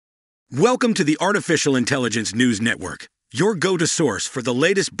Welcome to the Artificial Intelligence News Network, your go-to source for the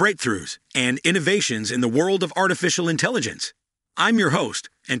latest breakthroughs and innovations in the world of artificial intelligence. I'm your host,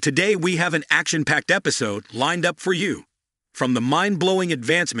 and today we have an action-packed episode lined up for you. From the mind-blowing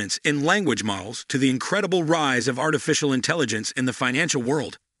advancements in language models to the incredible rise of artificial intelligence in the financial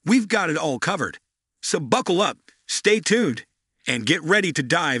world, we've got it all covered. So buckle up, stay tuned, and get ready to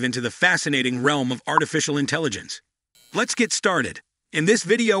dive into the fascinating realm of artificial intelligence. Let's get started. In this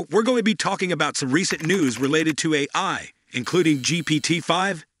video, we're going to be talking about some recent news related to AI, including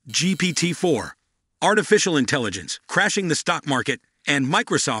GPT-5, GPT-4, artificial intelligence crashing the stock market, and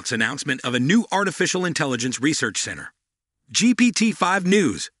Microsoft's announcement of a new artificial intelligence research center. GPT-5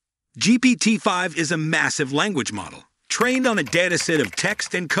 news. GPT-5 is a massive language model, trained on a dataset of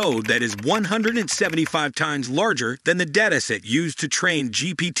text and code that is 175 times larger than the dataset used to train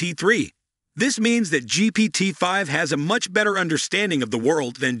GPT-3. This means that GPT-5 has a much better understanding of the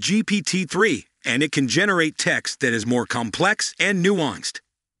world than GPT-3, and it can generate text that is more complex and nuanced.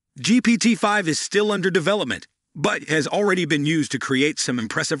 GPT-5 is still under development, but has already been used to create some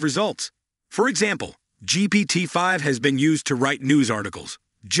impressive results. For example, GPT-5 has been used to write news articles,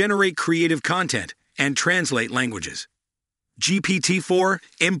 generate creative content, and translate languages. GPT-4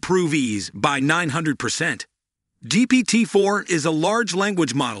 improves by 900%. GPT-4 is a large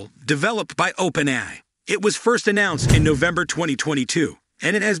language model developed by OpenAI. It was first announced in November 2022,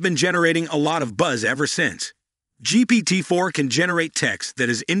 and it has been generating a lot of buzz ever since. GPT-4 can generate text that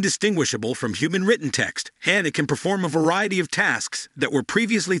is indistinguishable from human-written text, and it can perform a variety of tasks that were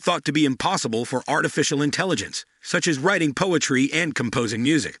previously thought to be impossible for artificial intelligence, such as writing poetry and composing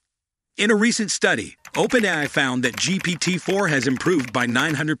music. In a recent study, OpenAI found that GPT-4 has improved by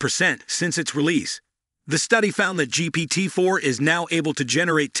 900% since its release. The study found that GPT-4 is now able to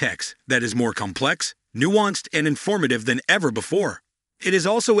generate text that is more complex, nuanced, and informative than ever before. It is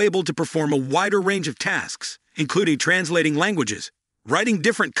also able to perform a wider range of tasks, including translating languages, writing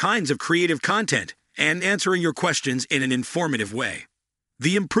different kinds of creative content, and answering your questions in an informative way.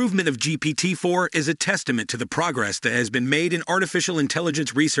 The improvement of GPT-4 is a testament to the progress that has been made in artificial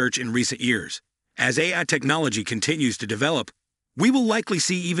intelligence research in recent years. As AI technology continues to develop, we will likely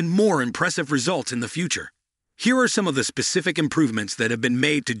see even more impressive results in the future. Here are some of the specific improvements that have been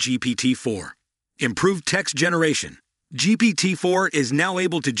made to GPT-4. Improved text generation. GPT-4 is now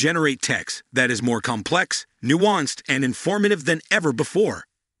able to generate text that is more complex, nuanced, and informative than ever before.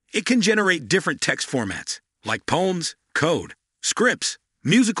 It can generate different text formats, like poems, code, scripts,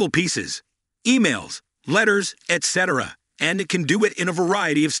 musical pieces, emails, letters, etc., and it can do it in a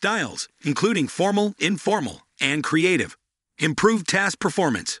variety of styles, including formal, informal, and creative. Improved task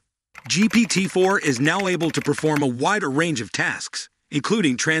performance. GPT-4 is now able to perform a wider range of tasks,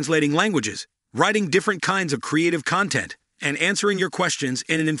 including translating languages, writing different kinds of creative content, and answering your questions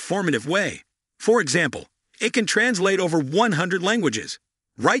in an informative way. For example, it can translate over 100 languages,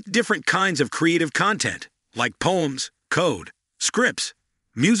 write different kinds of creative content, like poems, code, scripts,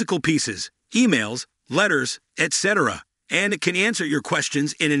 musical pieces, emails, letters, etc., and it can answer your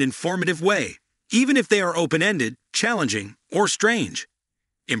questions in an informative way, even if they are open-ended, challenging, or strange.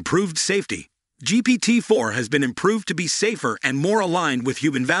 Improved safety. GPT-4 has been improved to be safer and more aligned with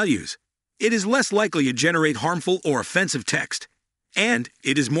human values. It is less likely to generate harmful or offensive text, and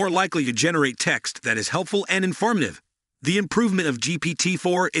it is more likely to generate text that is helpful and informative. The improvement of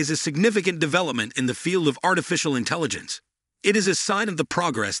GPT-4 is a significant development in the field of artificial intelligence. It is a sign of the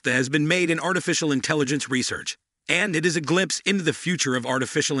progress that has been made in artificial intelligence research, and it is a glimpse into the future of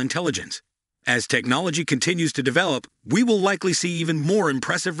artificial intelligence. As technology continues to develop, we will likely see even more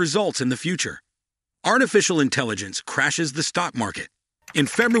impressive results in the future. Artificial intelligence crashes the stock market. In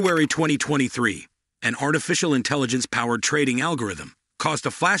February 2023, an artificial intelligence-powered trading algorithm caused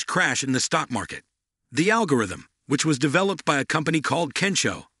a flash crash in the stock market. The algorithm, which was developed by a company called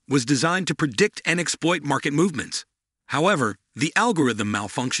Kensho, was designed to predict and exploit market movements. However, the algorithm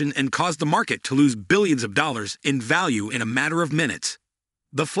malfunctioned and caused the market to lose billions of dollars in value in a matter of minutes.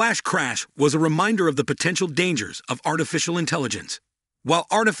 The flash crash was a reminder of the potential dangers of artificial intelligence. While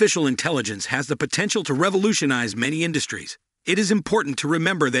artificial intelligence has the potential to revolutionize many industries, it is important to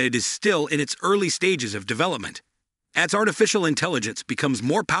remember that it is still in its early stages of development. As artificial intelligence becomes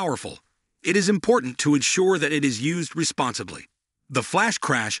more powerful, it is important to ensure that it is used responsibly. The flash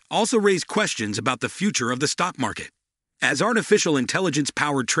crash also raised questions about the future of the stock market. As artificial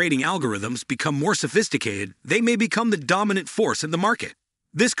intelligence-powered trading algorithms become more sophisticated, they may become the dominant force in the market.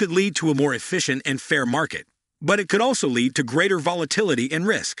 This could lead to a more efficient and fair market, but it could also lead to greater volatility and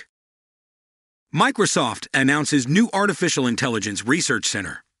risk. Microsoft announces new artificial intelligence research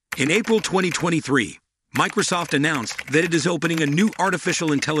center. In April 2023, Microsoft announced that it is opening a new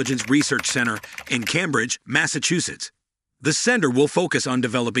artificial intelligence research center in Cambridge, Massachusetts. The center will focus on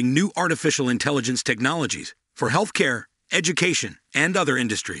developing new artificial intelligence technologies for healthcare, education, and other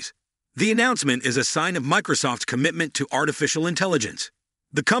industries. The announcement is a sign of Microsoft's commitment to artificial intelligence.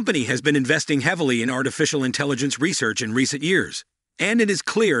 The company has been investing heavily in artificial intelligence research in recent years, and it is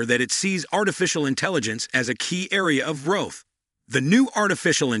clear that it sees artificial intelligence as a key area of growth. The new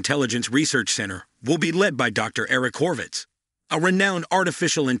Artificial Intelligence Research Center will be led by Dr. Eric Horvitz, a renowned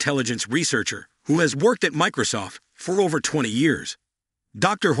artificial intelligence researcher who has worked at Microsoft for over 20 years.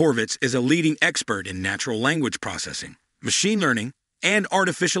 Dr. Horvitz is a leading expert in natural language processing, machine learning, and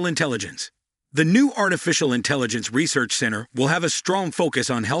artificial intelligence. The new Artificial Intelligence Research Center will have a strong focus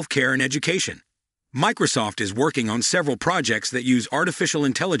on healthcare and education. Microsoft is working on several projects that use artificial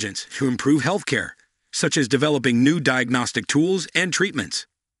intelligence to improve healthcare, such as developing new diagnostic tools and treatments.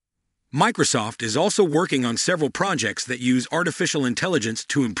 Microsoft is also working on several projects that use artificial intelligence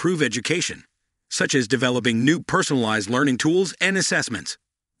to improve education, such as developing new personalized learning tools and assessments.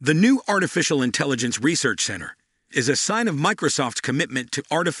 The new Artificial Intelligence Research Center is a sign of Microsoft's commitment to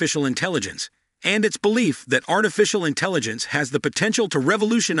artificial intelligence and its belief that artificial intelligence has the potential to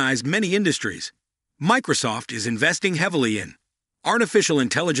revolutionize many industries. Microsoft is investing heavily in artificial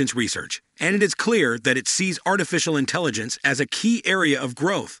intelligence research, and it is clear that it sees artificial intelligence as a key area of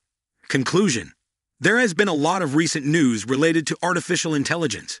growth. Conclusion: there has been a lot of recent news related to artificial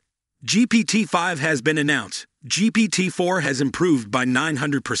intelligence. GPT-5 has been announced. GPT-4 has improved by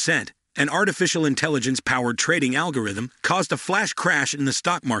 900%. An artificial intelligence-powered trading algorithm caused a flash crash in the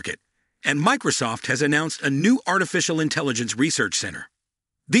stock market, and Microsoft has announced a new artificial intelligence research center.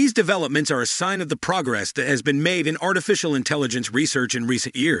 These developments are a sign of the progress that has been made in artificial intelligence research in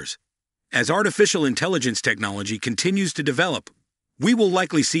recent years. As artificial intelligence technology continues to develop, we will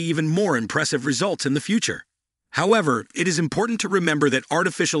likely see even more impressive results in the future. However, it is important to remember that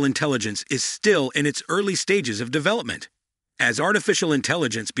artificial intelligence is still in its early stages of development. As artificial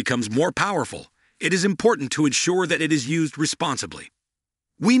intelligence becomes more powerful, it is important to ensure that it is used responsibly.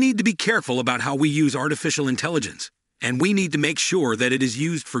 We need to be careful about how we use artificial intelligence, and we need to make sure that it is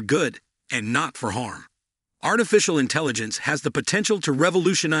used for good and not for harm. Artificial intelligence has the potential to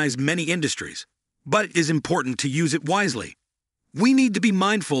revolutionize many industries, but it is important to use it wisely. We need to be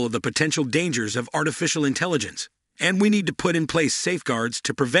mindful of the potential dangers of artificial intelligence, and we need to put in place safeguards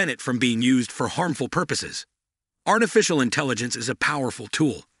to prevent it from being used for harmful purposes. Artificial intelligence is a powerful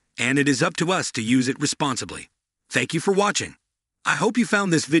tool, and it is up to us to use it responsibly. Thank you for watching. I hope you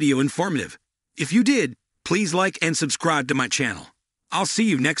found this video informative. If you did, please like and subscribe to my channel. I'll see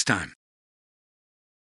you next time.